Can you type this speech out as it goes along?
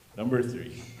Number 3.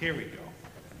 Here we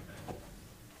go.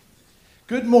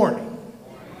 Good morning.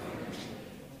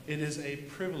 It is a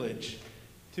privilege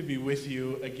to be with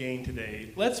you again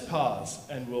today. Let's pause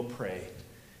and we'll pray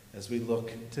as we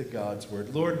look to God's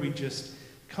word. Lord, we just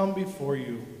come before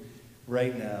you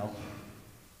right now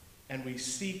and we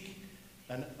seek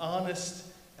an honest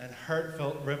and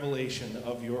heartfelt revelation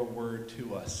of your word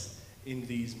to us in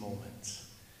these moments.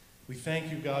 We thank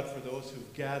you, God, for those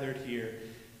who've gathered here.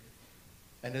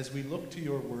 And as we look to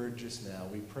your word just now,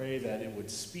 we pray that it would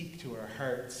speak to our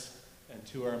hearts and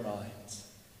to our minds,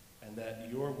 and that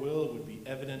your will would be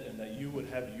evident and that you would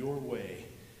have your way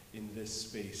in this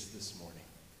space this morning.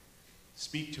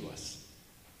 Speak to us,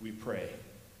 we pray.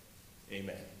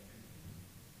 Amen.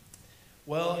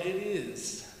 Well, it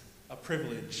is a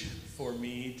privilege for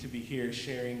me to be here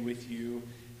sharing with you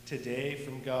today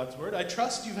from God's word. I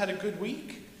trust you've had a good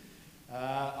week.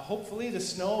 Hopefully the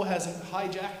snow hasn't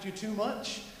hijacked you too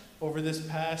much over this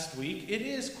past week. It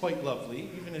is quite lovely,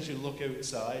 even as you look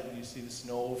outside and you see the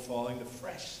snow falling, the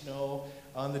fresh snow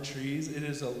on the trees. It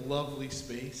is a lovely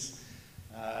space.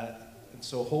 And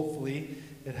so hopefully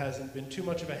it hasn't been too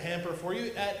much of a hamper for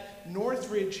you. At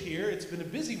Northridge here, it's been a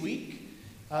busy week.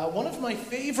 One of my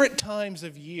favorite times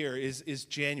of year is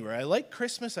January. I like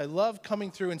Christmas. I love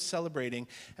coming through and celebrating.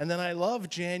 And then I love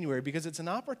January because it's an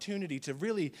opportunity to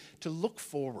really look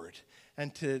forward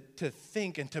and to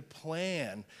think and to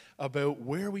plan about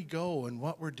where we go and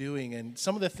what we're doing and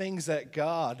some of the things that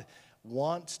God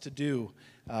wants to do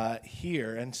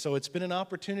here. And so it's been an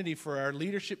opportunity for our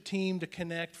leadership team to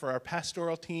connect, for our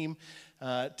pastoral team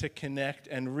to connect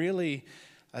and really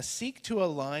seek to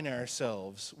align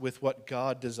ourselves with what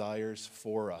God desires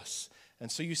for us.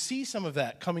 And so you see some of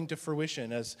that coming to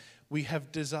fruition as we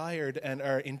have desired and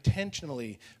are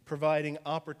intentionally providing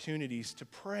opportunities to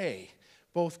pray,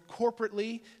 both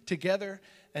corporately, together,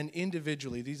 and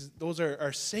individually. Those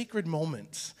are sacred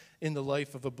moments in the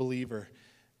life of a believer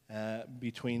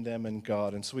between them and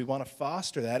God. And so we want to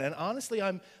foster that. And honestly,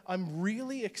 I'm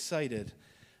really excited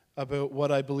about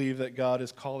what I believe that God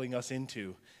is calling us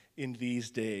into in these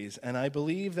days. And I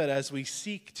believe that as we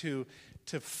seek to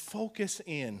focus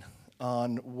in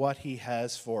on what he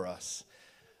has for us,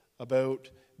 about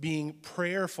being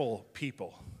prayerful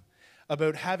people,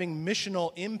 about having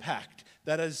missional impact,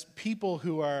 that as people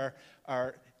who are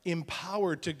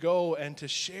empowered to go and to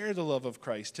share the love of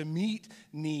Christ, to meet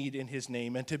need in his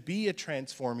name, and to be a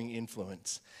transforming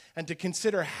influence, and to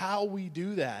consider how we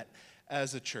do that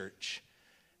as a church,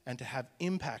 and to have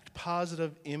impact,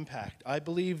 positive impact. I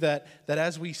believe that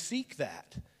as we seek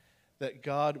that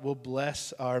God will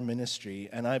bless our ministry.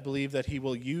 And I believe that he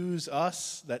will use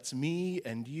us, that's me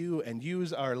and you, and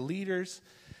use our leaders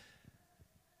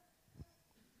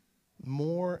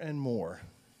more and more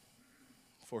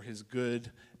for his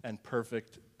good and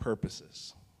perfect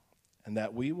purposes. And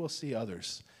that we will see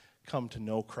others come to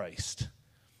know Christ.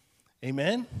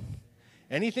 Amen?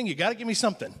 Anything? You got to give me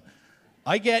something.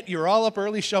 I get you're all up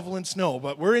early shoveling snow,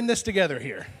 but we're in this together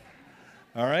here.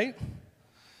 All right?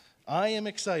 I am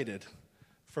excited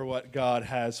for what God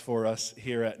has for us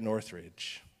here at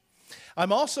Northridge.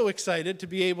 I'm also excited to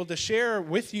be able to share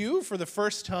with you for the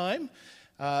first time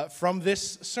from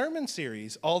this sermon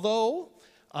series. Although,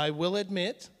 I will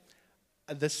admit,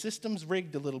 the system's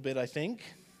rigged a little bit, I think.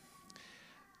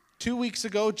 2 weeks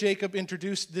ago, Jacob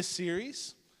introduced this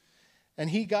series. And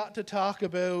he got to talk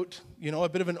about, a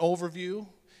bit of an overview.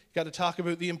 He got to talk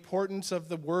about the importance of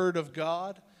the Word of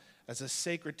God as a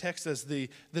sacred text, as the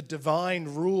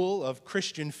divine rule of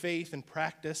Christian faith and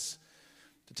practice.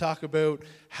 To talk about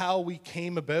how we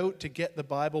came about to get the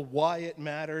Bible, why it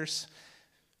matters,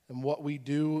 and what we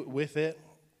do with it.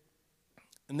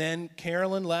 And then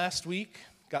Carolyn last week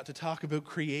got to talk about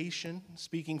creation,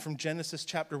 speaking from Genesis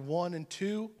chapter 1 and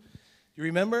 2. You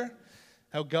remember?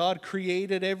 How God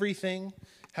created everything,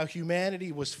 how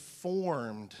humanity was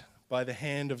formed by the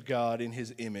hand of God in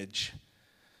his image,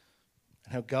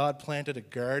 and how God planted a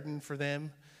garden for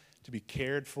them to be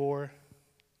cared for,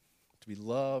 to be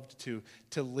loved, to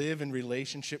live in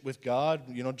relationship with God.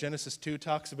 Genesis 2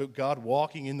 talks about God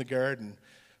walking in the garden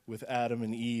with Adam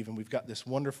and Eve, and we've got this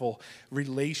wonderful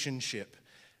relationship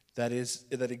that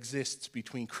exists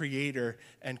between creator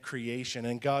and creation.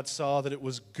 And God saw that it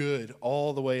was good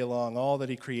all the way along, all that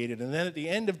he created. And then at the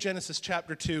end of Genesis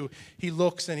chapter 2, he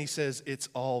looks and he says, it's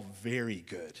all very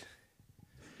good.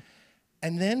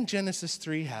 And then Genesis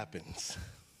 3 happens,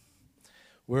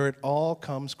 where it all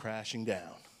comes crashing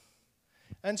down.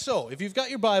 And so, if you've got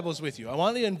your Bibles with you, I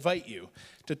want to invite you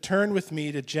to turn with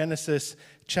me to Genesis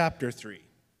chapter 3.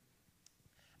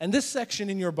 And this section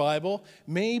in your Bible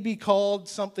may be called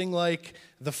something like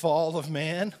the fall of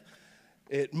man.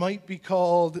 It might be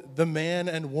called The Man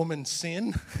and Woman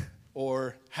Sin,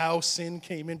 or How Sin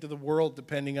Came into the World,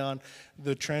 depending on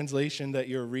the translation that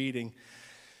you're reading.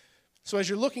 So as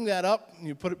you're looking that up,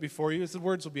 you put it before you. The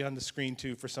words will be on the screen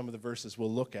too for some of the verses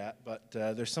we'll look at, but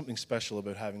there's something special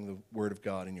about having the Word of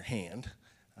God in your hand.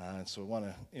 So I want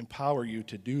to empower you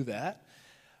to do that.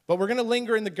 But we're going to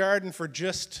linger in the garden for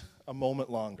just a moment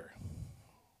longer,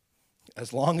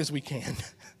 as long as we can.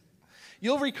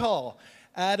 You'll recall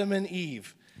Adam and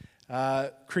Eve,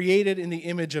 created in the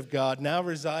image of God, now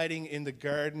residing in the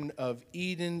Garden of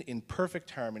Eden in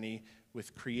perfect harmony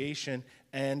with creation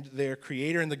and their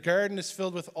Creator. And the garden is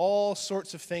filled with all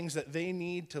sorts of things that they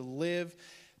need to live.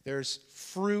 There's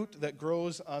fruit that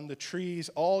grows on the trees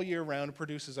all year round,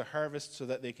 produces a harvest so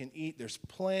that they can eat. There's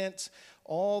plants,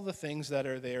 all the things that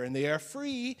are there. And they are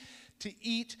free to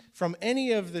eat from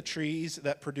any of the trees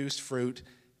that produce fruit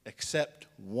except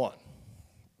one.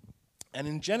 And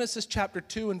in Genesis chapter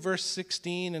 2 and verse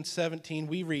 16 and 17,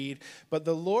 we read, "But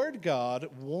the Lord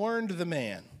God warned the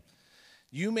man,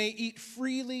 'You may eat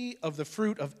freely of the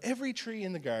fruit of every tree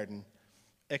in the garden,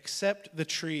 except the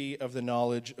tree of the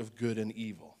knowledge of good and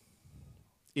evil.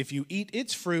 If you eat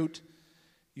its fruit,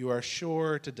 you are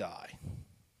sure to die.'"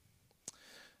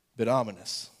 Bit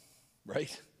ominous,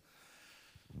 right?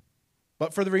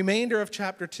 But for the remainder of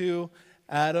chapter 2,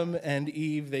 Adam and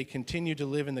Eve, they continue to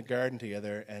live in the garden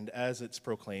together, and as it's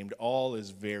proclaimed, all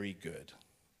is very good.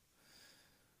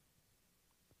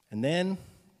 And then,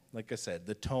 like I said,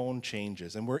 the tone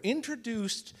changes, and we're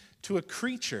introduced to a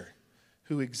creature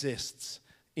who exists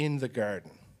in the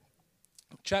garden.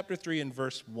 Chapter 3 and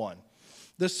verse 1.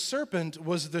 "The serpent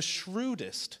was the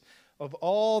shrewdest of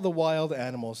all the wild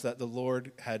animals that the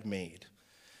Lord had made.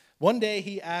 One day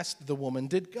he asked the woman,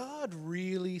 'Did God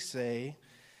really say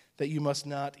that you must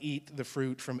not eat the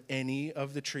fruit from any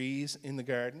of the trees in the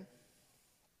garden?'"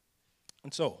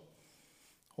 And so,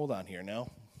 hold on here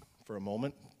now for a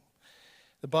moment.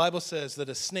 The Bible says that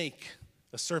a snake,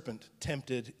 a serpent,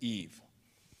 tempted Eve.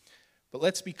 But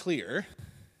let's be clear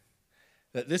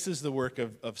that this is the work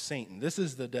of Satan. This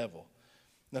is the devil.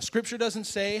 Now, Scripture doesn't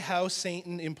say how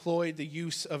Satan employed the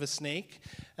use of a snake,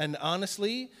 and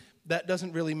honestly, that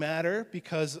doesn't really matter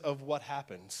because of what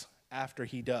happens after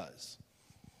he does.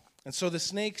 And so the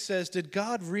snake says, "Did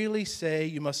God really say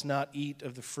you must not eat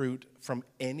of the fruit from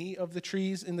any of the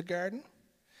trees in the garden?"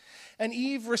 And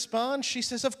Eve responds, she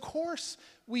says, "Of course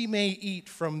we may eat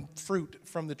from fruit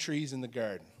from the trees in the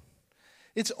garden.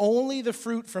 It's only the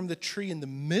fruit from the tree in the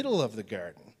middle of the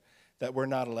garden that we're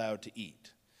not allowed to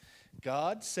eat.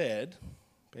 God said,"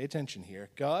 pay attention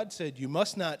here, "God said you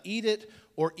must not eat it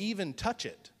or even touch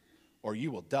it, or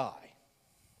you will die."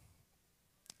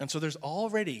 And so there's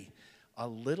already a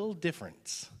little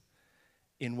difference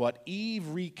in what Eve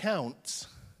recounts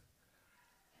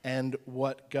and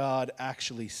what God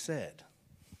actually said.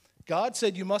 God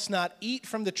said, "You must not eat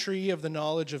from the tree of the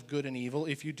knowledge of good and evil.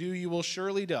 If you do, you will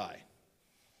surely die."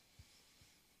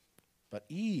 But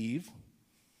Eve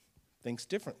thinks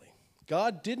differently.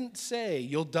 God didn't say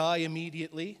you'll die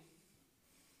immediately.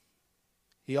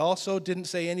 He also didn't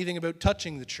say anything about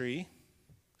touching the tree.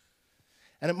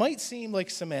 And it might seem like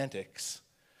semantics,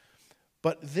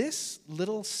 but this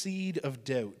little seed of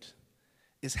doubt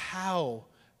is how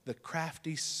the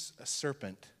crafty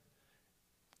serpent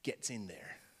gets in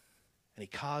there. And he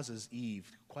causes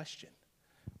Eve to question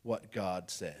what God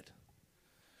said.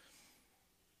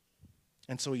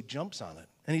 And so he jumps on it.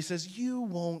 And he says, "You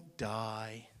won't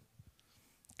die.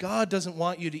 God doesn't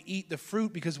want you to eat the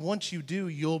fruit because once you do,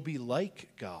 you'll be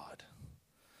like God,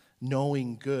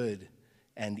 knowing good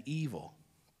and evil."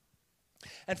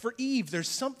 And for Eve, there's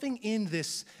something in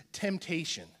this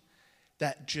temptation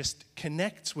that just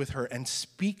connects with her and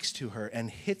speaks to her and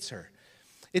hits her.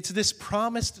 It's this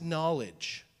promised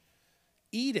knowledge.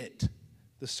 "Eat it,"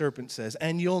 the serpent says,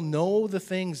 "and you'll know the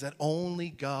things that only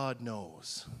God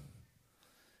knows."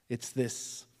 It's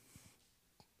this,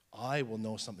 I will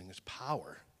know something. There's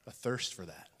power, a thirst for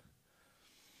that.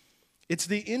 It's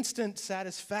the instant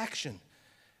satisfaction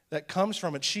that comes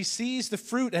from it. She sees the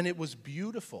fruit and it was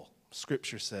beautiful,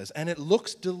 Scripture says, and it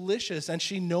looks delicious, and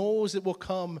she knows it will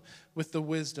come with the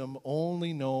wisdom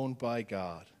only known by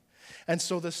God. And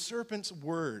so the serpent's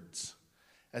words,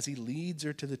 as he leads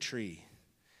her to the tree,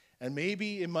 and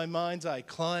maybe in my mind's eye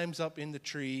climbs up in the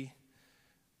tree,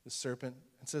 the serpent,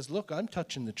 and says, "Look, I'm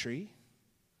touching the tree.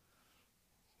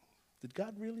 Did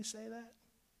God really say that?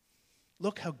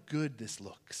 Look how good this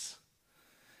looks."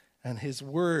 And his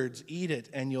words, "Eat it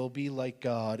and you'll be like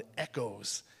God,"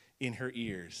 echoes in her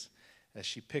ears as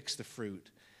she picks the fruit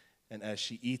and as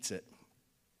she eats it.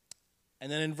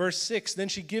 And then in verse 6, then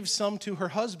she gives some to her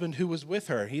husband who was with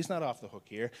her. He's not off the hook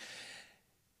here.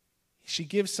 She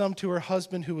gives some to her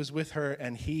husband who was with her,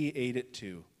 and he ate it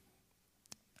too.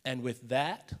 And with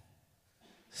that,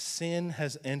 sin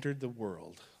has entered the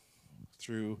world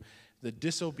through the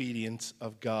disobedience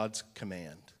of God's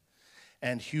command.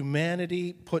 And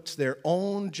humanity puts their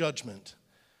own judgment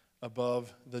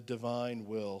above the divine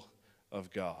will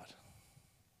of God.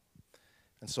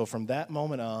 And so from that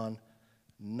moment on,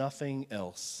 nothing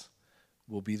else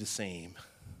will be the same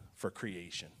for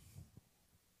creation.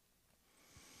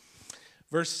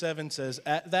 Verse 7 says,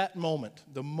 at that moment,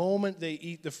 the moment they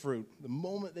eat the fruit, the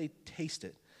moment they taste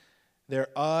it, their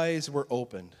eyes were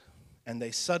opened, and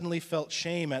they suddenly felt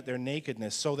shame at their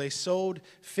nakedness. So they sewed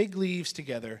fig leaves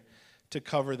together to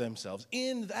cover themselves.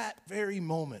 In that very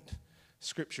moment,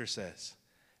 Scripture says,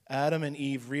 Adam and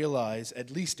Eve realized,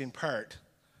 at least in part,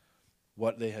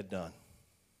 what they had done.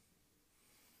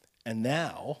 And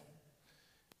now,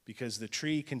 because the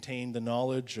tree contained the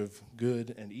knowledge of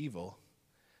good and evil,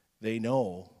 they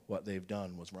know what they've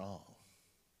done was wrong.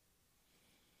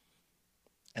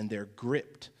 And they're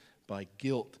gripped by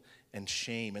guilt and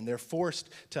shame, and they're forced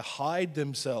to hide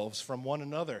themselves from one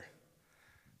another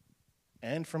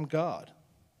and from God.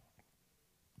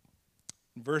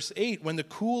 Verse 8, when the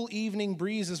cool evening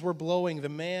breezes were blowing, the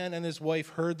man and his wife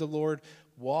heard the Lord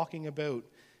walking about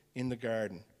in the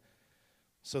garden.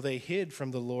 So they hid from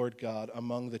the Lord God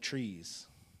among the trees.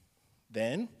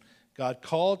 Then God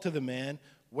called to the man,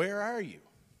 where are you?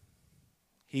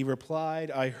 He replied,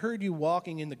 I heard you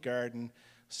walking in the garden,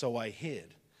 so I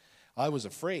hid. I was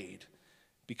afraid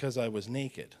because I was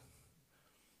naked.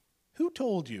 Who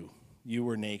told you you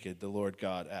were naked? The Lord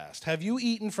God asked. Have you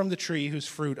eaten from the tree whose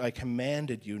fruit I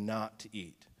commanded you not to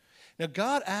eat? Now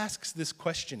God asks this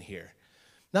question here,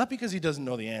 not because he doesn't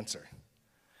know the answer.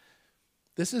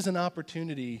 This is an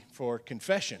opportunity for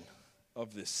confession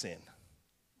of this sin.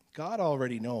 God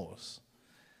already knows.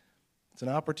 It's an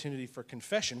opportunity for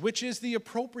confession, which is the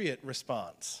appropriate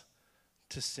response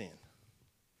to sin.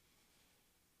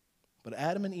 But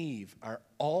Adam and Eve are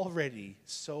already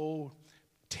so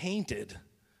tainted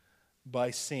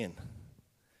by sin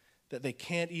that they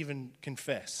can't even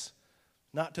confess,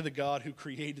 not to the God who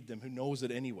created them, who knows it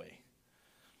anyway.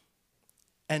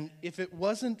 And if it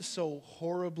wasn't so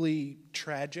horribly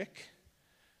tragic,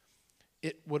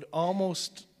 it would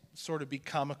almost sort of be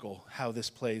comical how this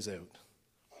plays out.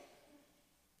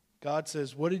 God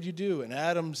says, what did you do? And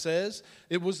Adam says,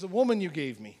 it was the woman you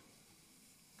gave me.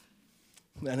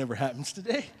 That never happens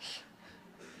today.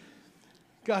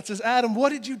 God says, Adam, what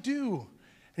did you do?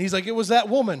 And he's like, it was that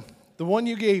woman, the one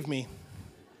you gave me.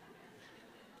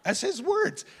 That's his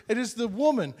words. It is the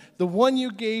woman, the one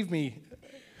you gave me,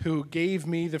 who gave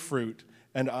me the fruit,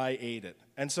 and I ate it.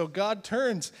 And so God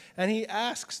turns and he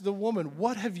asks the woman,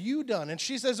 what have you done? And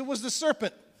she says, it was the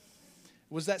serpent.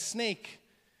 It was that snake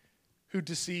who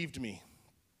deceived me.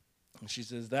 And she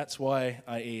says, that's why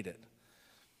I ate it.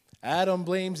 Adam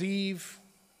blames Eve.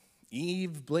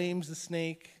 Eve blames the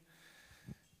snake.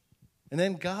 And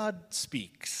then God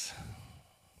speaks.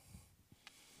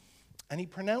 And he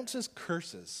pronounces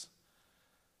curses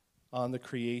on the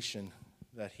creation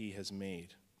that he has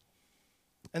made.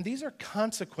 And these are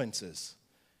consequences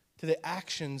to the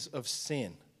actions of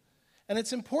sin. And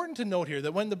it's important to note here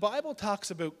that when the Bible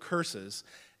talks about curses,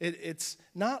 it's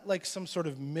not like some sort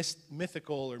of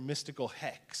mythical or mystical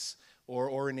hex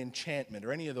or an enchantment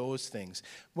or any of those things.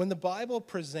 When the Bible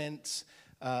presents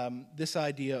this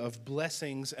idea of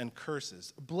blessings and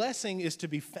curses, blessing is to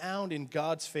be found in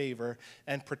God's favor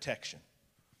and protection.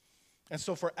 And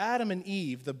so for Adam and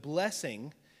Eve, the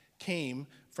blessing came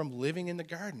from living in the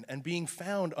garden and being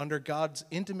found under God's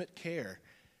intimate care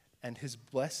and his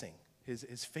blessing,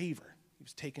 his favor. He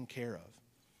was taken care of.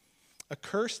 A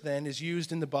curse, then, is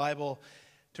used in the Bible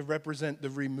to represent the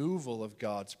removal of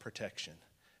God's protection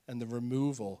and the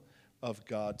removal of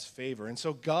God's favor. And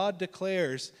so God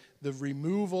declares the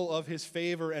removal of his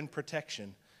favor and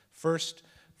protection first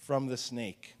from the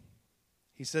snake.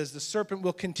 He says the serpent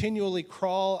will continually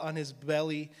crawl on his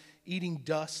belly, eating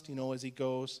dust, as he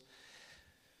goes.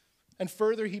 And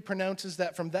further, he pronounces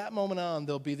that from that moment on,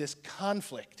 there'll be this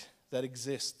conflict that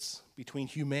exists between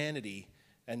humanity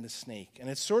and the snake. And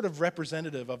it's sort of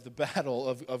representative of the battle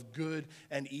of good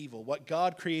and evil. What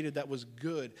God created that was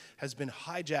good has been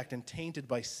hijacked and tainted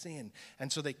by sin.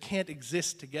 And so they can't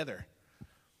exist together.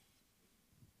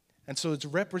 And so it's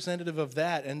representative of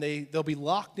that. And they'll be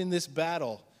locked in this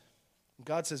battle.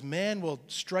 God says, man will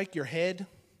strike your head,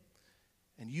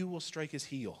 and you will strike his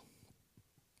heel.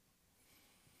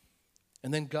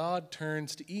 And then God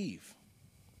turns to Eve.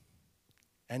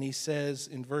 And he says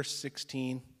in verse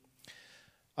 16,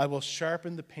 I will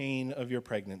sharpen the pain of your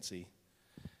pregnancy,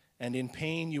 and in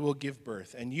pain you will give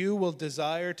birth, and you will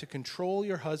desire to control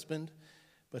your husband,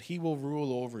 but he will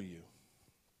rule over you.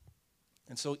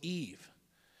 And so Eve,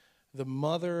 the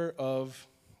mother of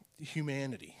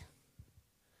humanity,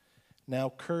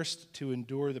 now cursed to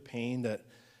endure the pain that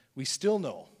we still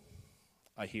know,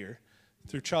 I hear,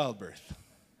 through childbirth.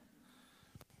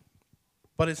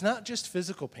 But it's not just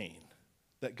physical pain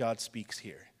that God speaks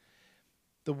here.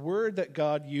 The word that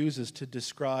God uses to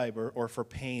describe or for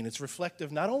pain is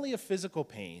reflective not only of physical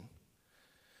pain,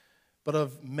 but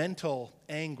of mental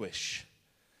anguish,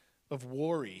 of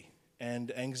worry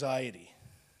and anxiety.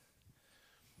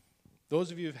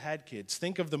 Those of you who've had kids,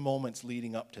 think of the moments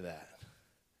leading up to that.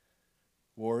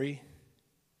 Worry,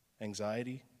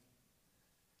 anxiety,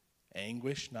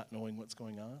 anguish, not knowing what's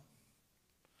going on.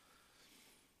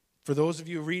 For those of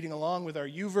you reading along with our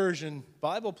YouVersion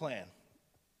Bible plan,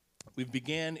 we've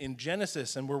began in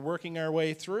Genesis and we're working our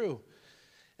way through.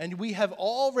 And we have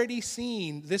already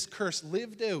seen this curse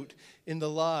lived out in the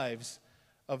lives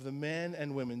of the men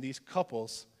and women, these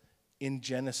couples in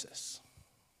Genesis.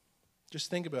 Just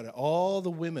think about it. All the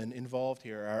women involved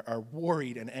here are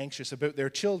worried and anxious about their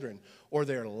children or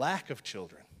their lack of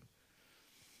children.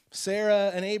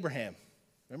 Sarah and Abraham,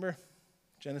 remember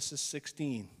Genesis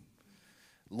 16.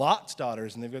 Lot's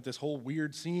daughters, and they've got this whole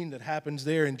weird scene that happens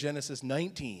there in Genesis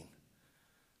 19.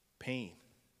 Pain,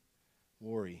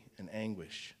 worry, and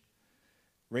anguish.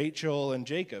 Rachel and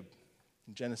Jacob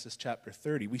in Genesis chapter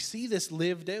 30. We see this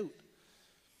lived out.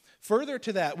 Further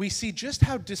to that, we see just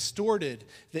how distorted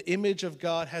the image of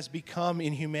God has become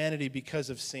in humanity because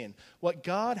of sin. What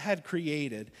God had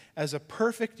created as a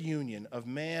perfect union of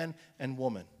man and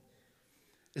woman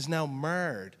is now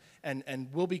marred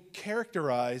and will be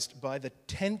characterized by the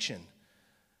tension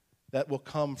that will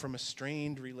come from a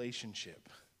strained relationship.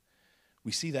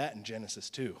 We see that in Genesis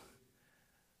 2,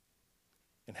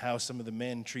 and how some of the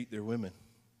men treat their women,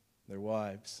 their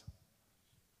wives.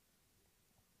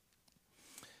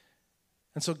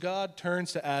 And so God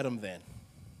turns to Adam then,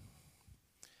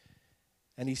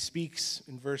 and he speaks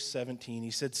in verse 17.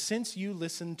 He said, "Since you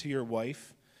listened to your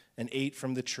wife and ate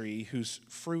from the tree whose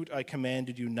fruit I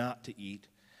commanded you not to eat,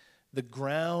 the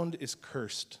ground is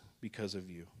cursed because of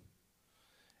you.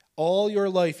 All your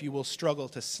life you will struggle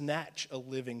to snatch a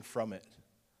living from it.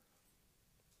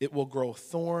 It will grow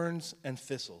thorns and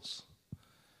thistles,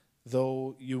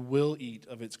 though you will eat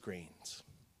of its grains.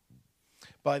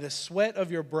 By the sweat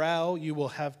of your brow you will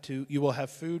have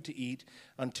food to eat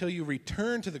until you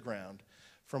return to the ground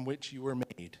from which you were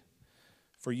made.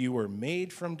 For you were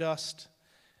made from dust,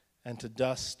 and to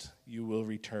dust you will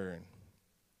return."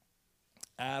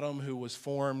 Adam, who was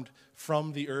formed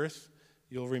from the earth,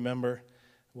 you'll remember,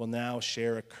 will now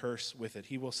share a curse with it.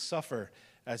 He will suffer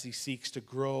as he seeks to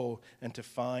grow and to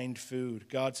find food.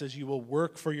 God says you will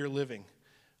work for your living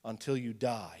until you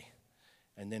die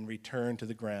and then return to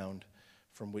the ground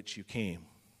from which you came.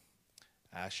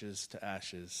 Ashes to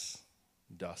ashes,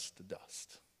 dust to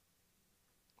dust.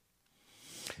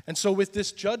 And so with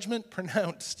this judgment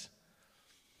pronounced,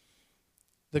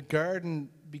 the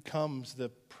garden becomes the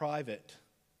private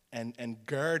and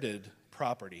guarded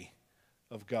property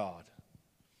of God.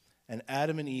 And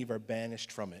Adam and Eve are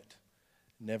banished from it,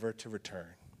 never to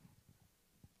return.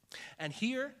 And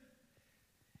here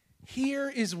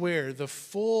is where the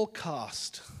full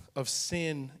cost of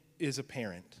sin is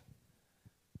apparent.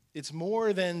 It's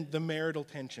more than the marital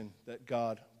tension that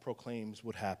God proclaims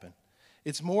would happen.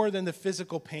 It's more than the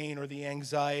physical pain or the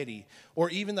anxiety or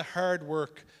even the hard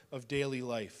work of daily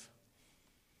life.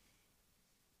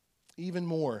 Even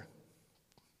more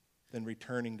than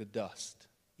returning to dust.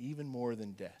 Even more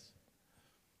than death.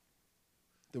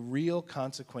 The real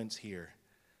consequence here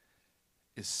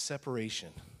is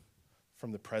separation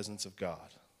from the presence of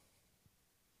God.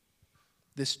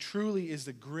 This truly is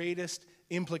the greatest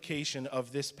implication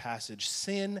of this passage.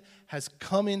 Sin has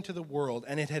come into the world,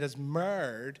 and it has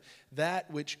marred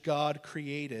that which God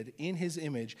created in his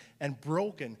image and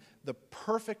broken the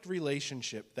perfect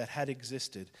relationship that had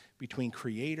existed between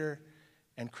Creator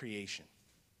and creation.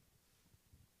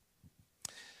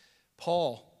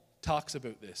 Paul talks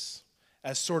about this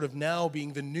as sort of now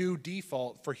being the new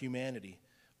default for humanity.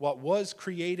 What was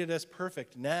created as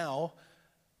perfect now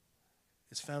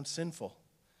is found sinful.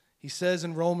 He says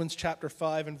in Romans chapter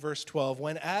 5 and verse 12,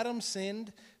 when Adam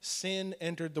sinned, sin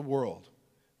entered the world.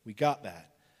 We got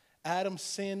that. Adam's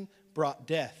sin brought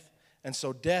death, and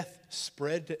so death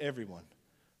spread to everyone,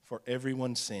 for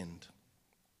everyone sinned.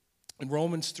 In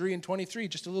Romans 3 and 23,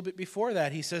 just a little bit before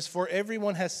that, he says, for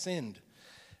everyone has sinned,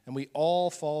 and we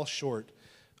all fall short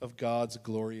of God's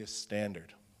glorious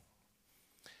standard.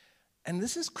 And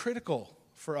this is critical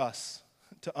for us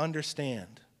to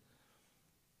understand.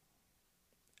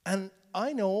 And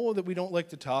I know that we don't like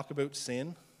to talk about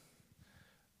sin.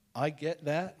 I get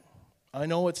that. I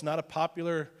know it's not a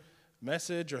popular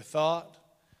message or thought.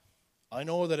 I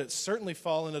know that it's certainly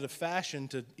fallen out of fashion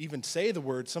to even say the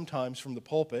word sometimes from the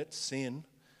pulpit, sin,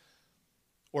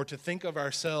 or to think of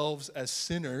ourselves as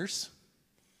sinners.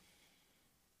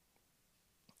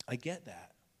 I get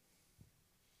that.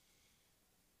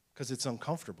 Because it's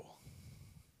uncomfortable.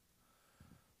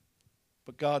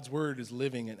 But God's word is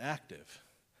living and active.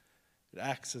 It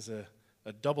acts as a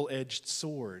double-edged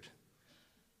sword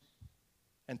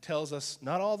and tells us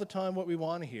not all the time what we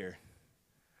want to hear,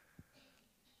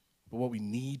 but what we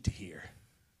need to hear.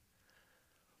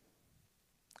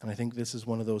 And I think this is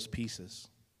one of those pieces.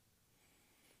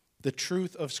 The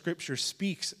truth of Scripture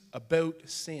speaks about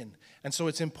sin. And so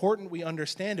it's important we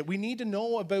understand it. We need to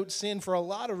know about sin for a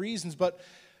lot of reasons, but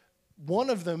one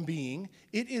of them being,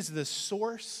 it is the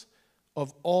source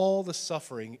of all the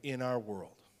suffering in our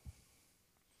world.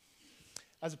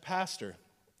 As a pastor,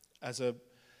 as a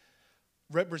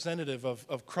representative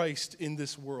of Christ in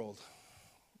this world,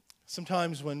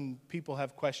 sometimes when people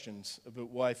have questions about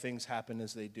why things happen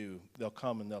as they do, they'll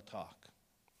come and they'll talk.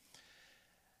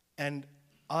 And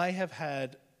I have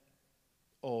had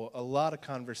a lot of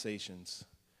conversations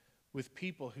with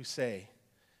people who say,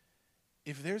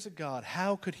 if there's a God,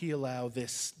 how could he allow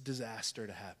this disaster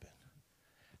to happen?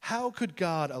 How could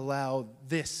God allow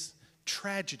this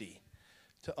tragedy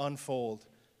to unfold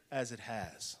as it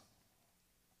has?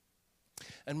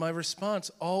 And my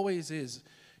response always is,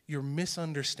 you're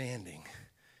misunderstanding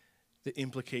the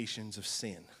implications of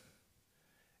sin.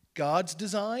 God's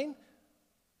design,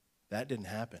 that didn't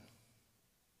happen.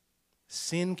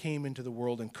 Sin came into the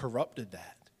world and corrupted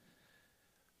that.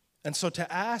 And so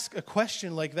to ask a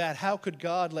question like that, how could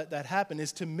God let that happen,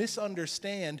 is to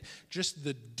misunderstand just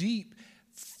the deep,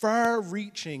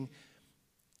 far-reaching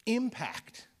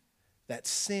impact that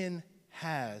sin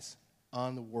has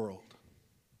on the world.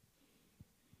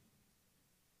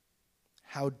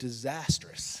 How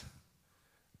disastrous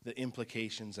the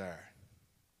implications are.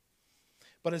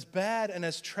 But as bad and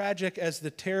as tragic as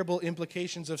the terrible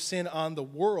implications of sin on the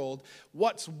world,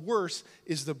 what's worse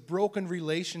is the broken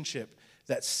relationship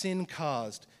that sin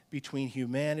caused between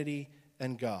humanity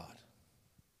and God.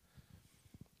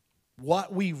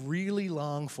 What we really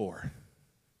long for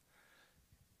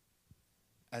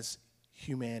as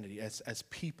humanity, as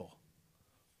people,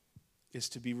 is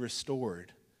to be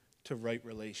restored to right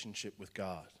relationship with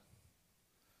God.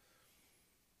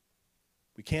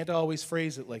 We can't always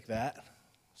phrase it like that.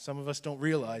 Some of us don't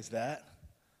realize that.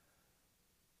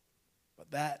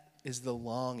 But that is the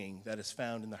longing that is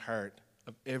found in the heart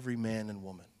of every man and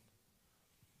woman.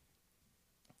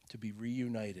 To be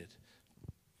reunited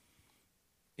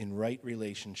in right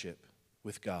relationship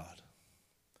with God.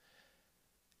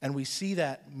 And we see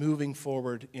that moving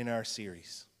forward in our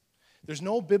series. There's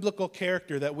no biblical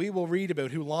character that we will read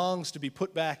about who longs to be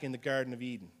put back in the Garden of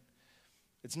Eden.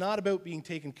 It's not about being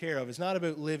taken care of. It's not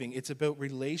about living. It's about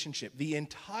relationship. The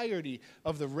entirety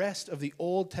of the rest of the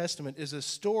Old Testament is a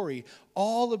story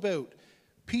all about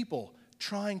people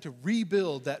trying to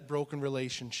rebuild that broken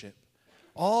relationship.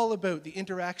 All about the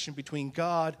interaction between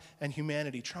God and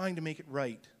humanity, trying to make it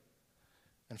right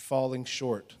and falling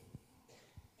short.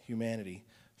 Humanity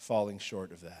falling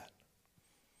short of that.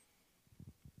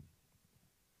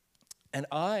 And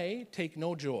I take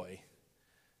no joy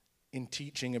in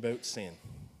teaching about sin.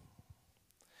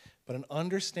 But an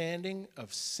understanding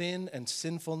of sin and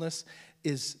sinfulness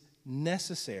is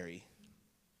necessary.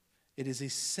 It is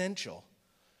essential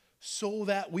so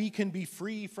that we can be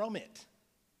free from it.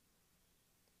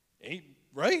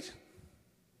 Right?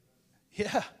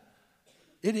 Yeah,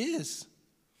 it is.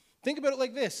 Think about it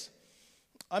like this.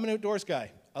 I'm an outdoors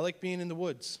guy. I like being in the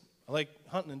woods. I like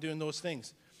hunting and doing those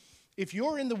things. If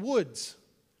you're in the woods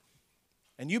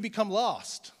and you become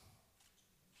lost,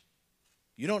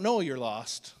 you don't know you're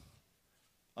lost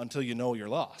until you know you're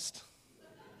lost.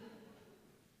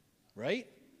 Right?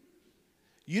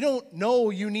 You don't know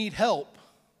you need help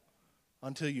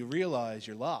until you realize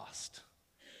you're lost.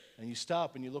 And you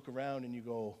stop and you look around and you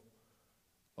go,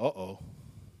 uh-oh.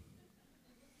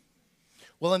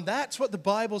 Well, and that's what the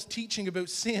Bible's teaching about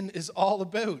sin is all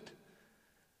about.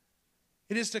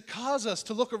 It is to cause us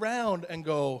to look around and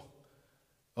go,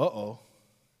 uh-oh.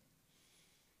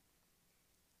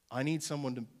 I need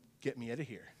someone to get me out of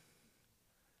here.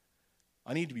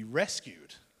 I need to be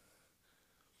rescued.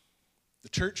 The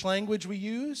church language we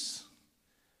use,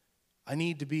 I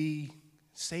need to be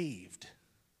saved.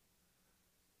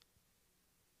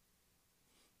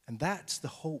 And that's the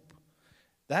hope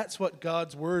That's what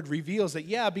God's word reveals, that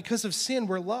yeah, because of sin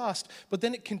we're lost, but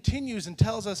then it continues and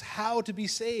tells us how to be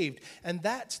saved. And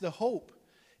that's the hope.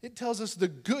 It tells us the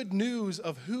good news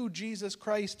of who Jesus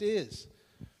Christ is.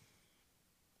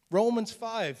 Romans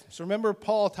 5. So remember,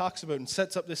 Paul talks about and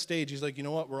sets up this stage. He's like, you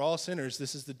know what, we're all sinners.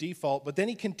 This is the default. But then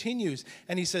he continues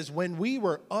and he says, when we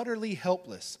were utterly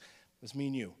helpless, that's me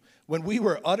and you, when we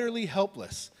were utterly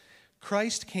helpless,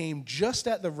 Christ came just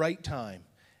at the right time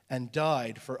and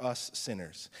died for us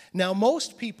sinners. Now,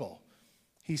 most people,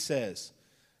 he says,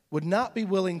 would not be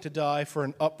willing to die for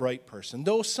an upright person,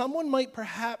 though someone might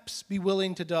perhaps be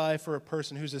willing to die for a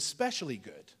person who's especially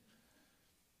good.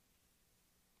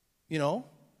 You know,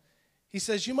 he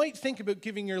says you might think about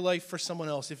giving your life for someone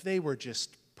else if they were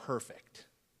just perfect.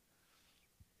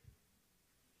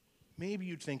 Maybe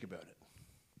you'd think about it.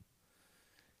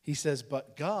 He says,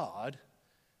 but God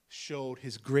showed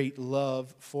his great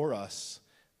love for us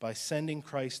by sending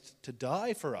Christ to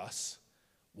die for us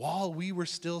while we were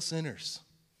still sinners.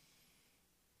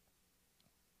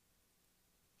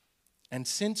 And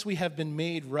since we have been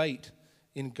made right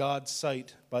in God's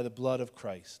sight by the blood of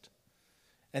Christ,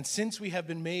 and since we have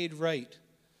been made right,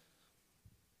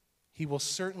 he will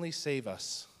certainly save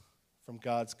us from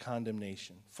God's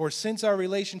condemnation. For since our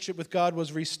relationship with God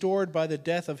was restored by the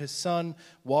death of his Son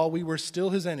while we were still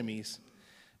his enemies,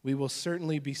 we will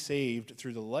certainly be saved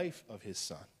through the life of his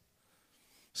Son.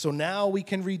 So now we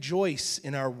can rejoice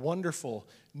in our wonderful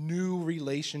new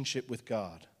relationship with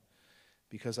God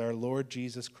because our Lord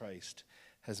Jesus Christ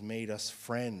has made us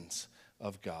friends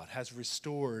of God, has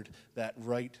restored that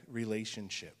right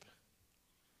relationship.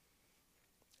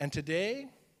 And today,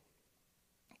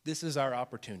 this is our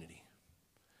opportunity.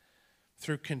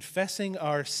 Through confessing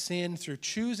our sin, through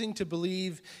choosing to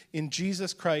believe in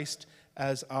Jesus Christ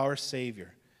as our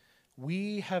Savior,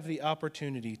 we have the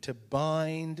opportunity to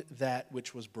bind that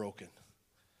which was broken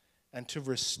and to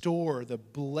restore the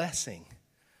blessing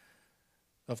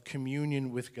of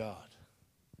communion with God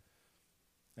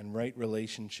and right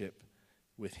relationship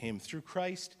with him. Through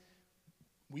Christ,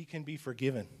 we can be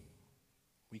forgiven.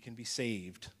 We can be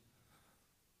saved,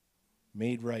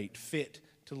 made right, fit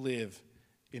to live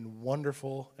in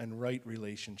wonderful and right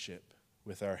relationship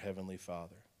with our Heavenly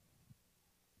Father.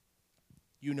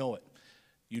 You know it.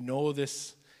 You know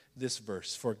this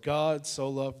verse. For God so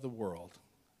loved the world,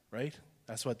 right?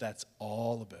 That's what that's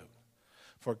all about.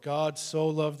 For God so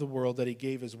loved the world that he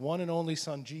gave his one and only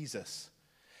Son, Jesus,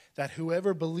 that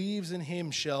whoever believes in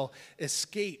him shall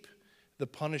escape the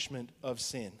punishment of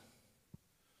sin,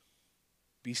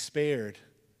 be spared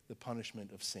the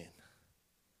punishment of sin,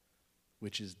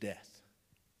 which is death,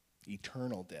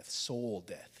 eternal death, soul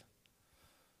death.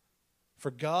 For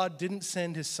God didn't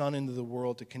send his Son into the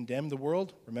world to condemn the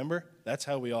world. Remember, that's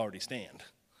how we already stand.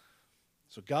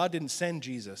 So God didn't send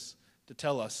Jesus to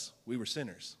tell us we were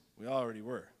sinners. We already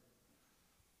were.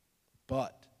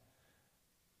 But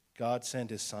God sent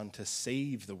his Son to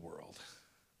save the world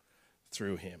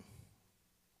through him.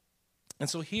 And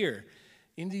so here,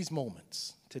 in these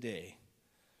moments today,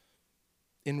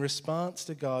 in response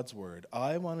to God's word,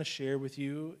 I want to share with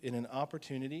you in an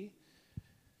opportunity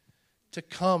to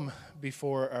come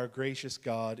before our gracious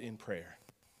God in prayer,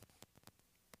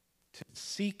 to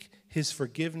seek his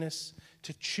forgiveness,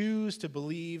 to choose to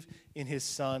believe in his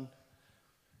Son,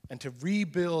 and to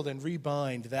rebuild and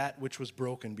rebind that which was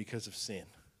broken because of sin.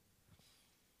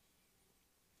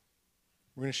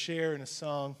 We're going to share in a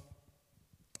song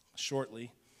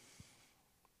shortly.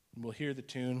 We'll hear the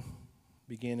tune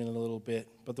begin in a little bit.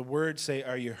 But the words say,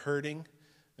 are you hurting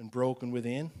and broken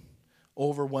within?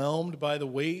 Overwhelmed by the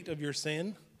weight of your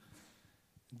sin?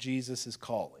 Jesus is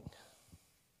calling.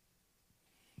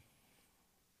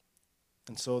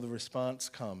 And so the response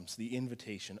comes, the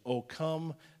invitation. Oh,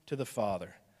 come to the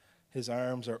Father. His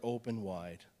arms are open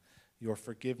wide. Your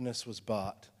forgiveness was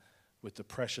bought with the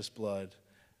precious blood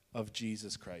of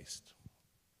Jesus Christ.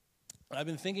 I've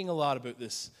been thinking a lot about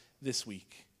this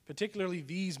week, particularly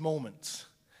these moments.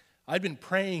 I've been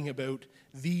praying about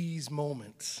these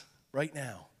moments right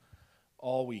now,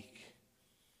 all week,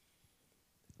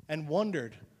 and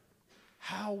wondered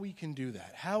how we can do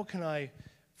that. How can I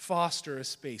foster a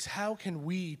space? How can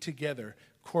we together,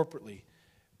 corporately,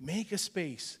 make a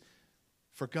space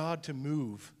for God to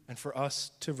move and for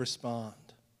us to respond?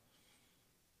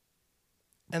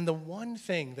 And the one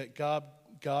thing that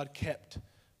God kept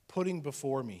putting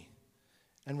before me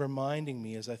and reminding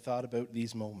me as I thought about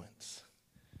these moments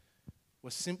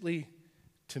was simply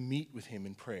to meet with him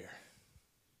in prayer.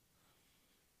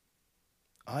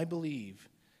 I believe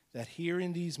that here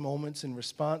in these moments, in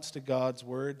response to God's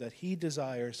word, that he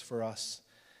desires for us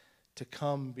to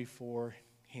come before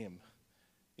him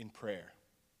in prayer.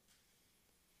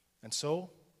 And so,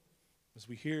 as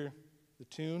we hear the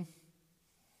tune,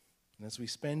 and as we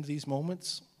spend these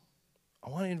moments, I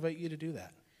want to invite you to do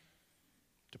that.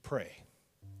 To pray.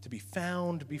 To be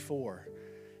found before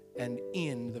and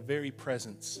in the very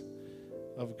presence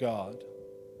of God,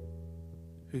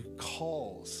 who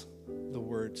calls, the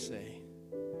words say,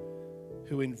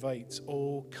 who invites,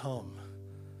 oh, come.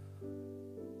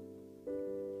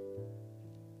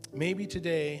 Maybe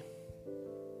today,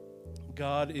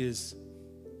 God is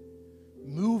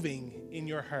moving in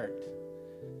your heart,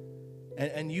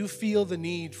 and you feel the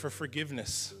need for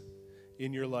forgiveness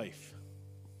in your life.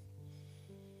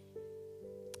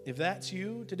 If that's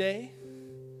you today,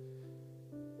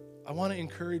 I want to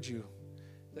encourage you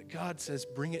that God says,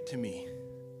 bring it to me.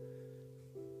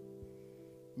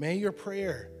 May your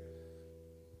prayer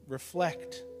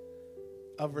reflect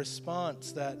a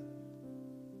response that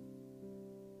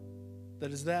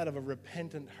is that of a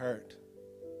repentant heart.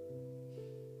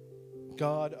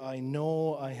 God, I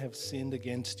know I have sinned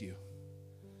against you,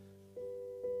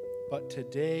 but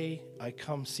today I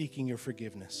come seeking your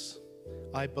forgiveness.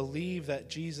 I believe that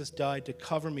Jesus died to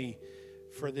cover me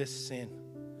for this sin.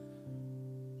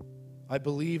 I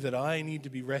believe that I need to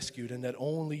be rescued and that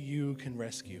only you can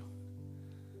rescue.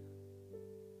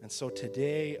 And so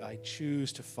today I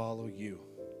choose to follow you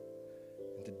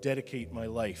and to dedicate my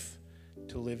life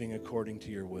to living according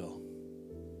to your will.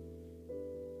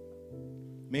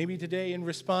 Maybe today, in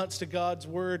response to God's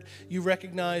word, you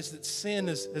recognize that sin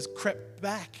has crept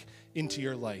back into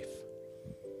your life.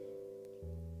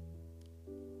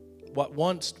 What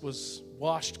once was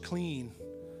washed clean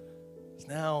is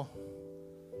now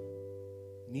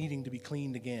needing to be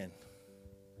cleaned again.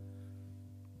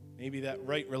 Maybe that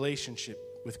right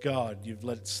relationship with God, you've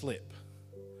let it slip.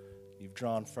 You've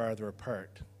drawn farther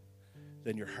apart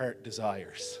than your heart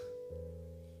desires.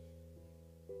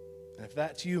 And if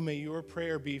that's you, may your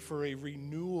prayer be for a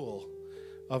renewal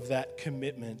of that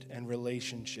commitment and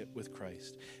relationship with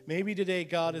Christ. Maybe today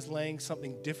God is laying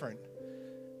something different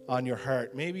on your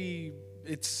heart. Maybe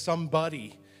it's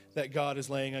somebody that God is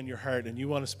laying on your heart and you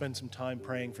want to spend some time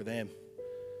praying for them.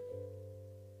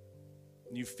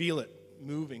 And you feel it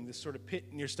moving, this sort of pit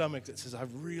in your stomach that says, I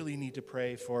really need to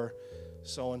pray for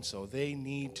so-and-so. They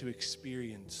need to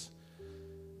experience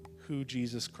who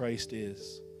Jesus Christ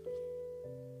is.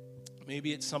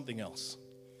 Maybe it's something else.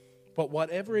 But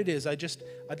whatever it is,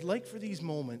 I'd like for these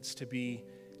moments to be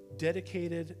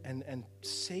dedicated and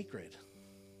sacred.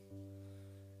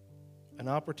 An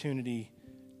opportunity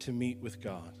to meet with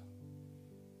God.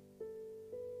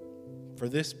 For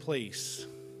this place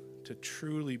to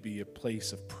truly be a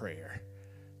place of prayer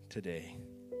today.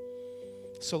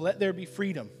 So let there be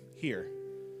freedom here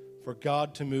for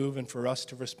God to move and for us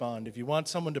to respond. If you want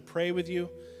someone to pray with you,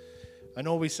 I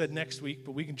know we said next week,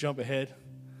 but we can jump ahead.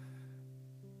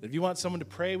 If you want someone to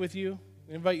pray with you,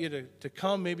 I invite you to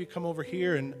come, maybe come over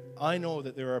here, and I know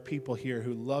that there are people here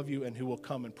who love you and who will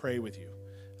come and pray with you.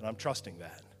 And I'm trusting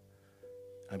that.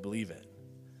 I believe it.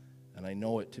 And I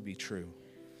know it to be true.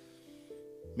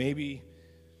 Maybe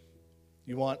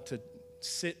you want to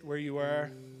sit where you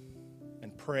are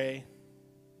and pray.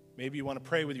 Maybe you want to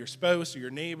pray with your spouse or your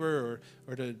neighbor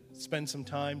or to spend some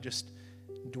time just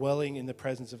dwelling in the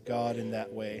presence of God in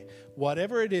that way.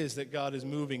 Whatever it is that God is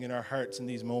moving in our hearts in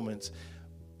these moments,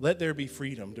 let there be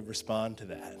freedom to respond to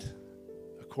that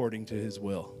according to his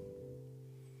will.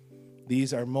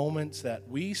 These are moments that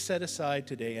we set aside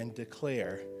today and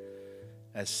declare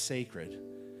as sacred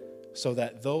so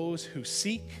that those who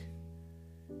seek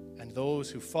and those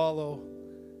who follow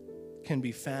can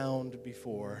be found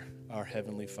before our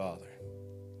Heavenly Father.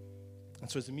 And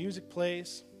so as the music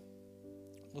plays,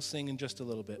 we'll sing in just a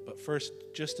little bit, but first,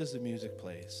 just as the music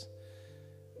plays,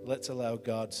 let's allow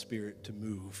God's Spirit to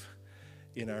move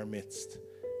in our midst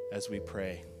as we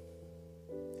pray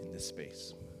in this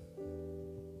space.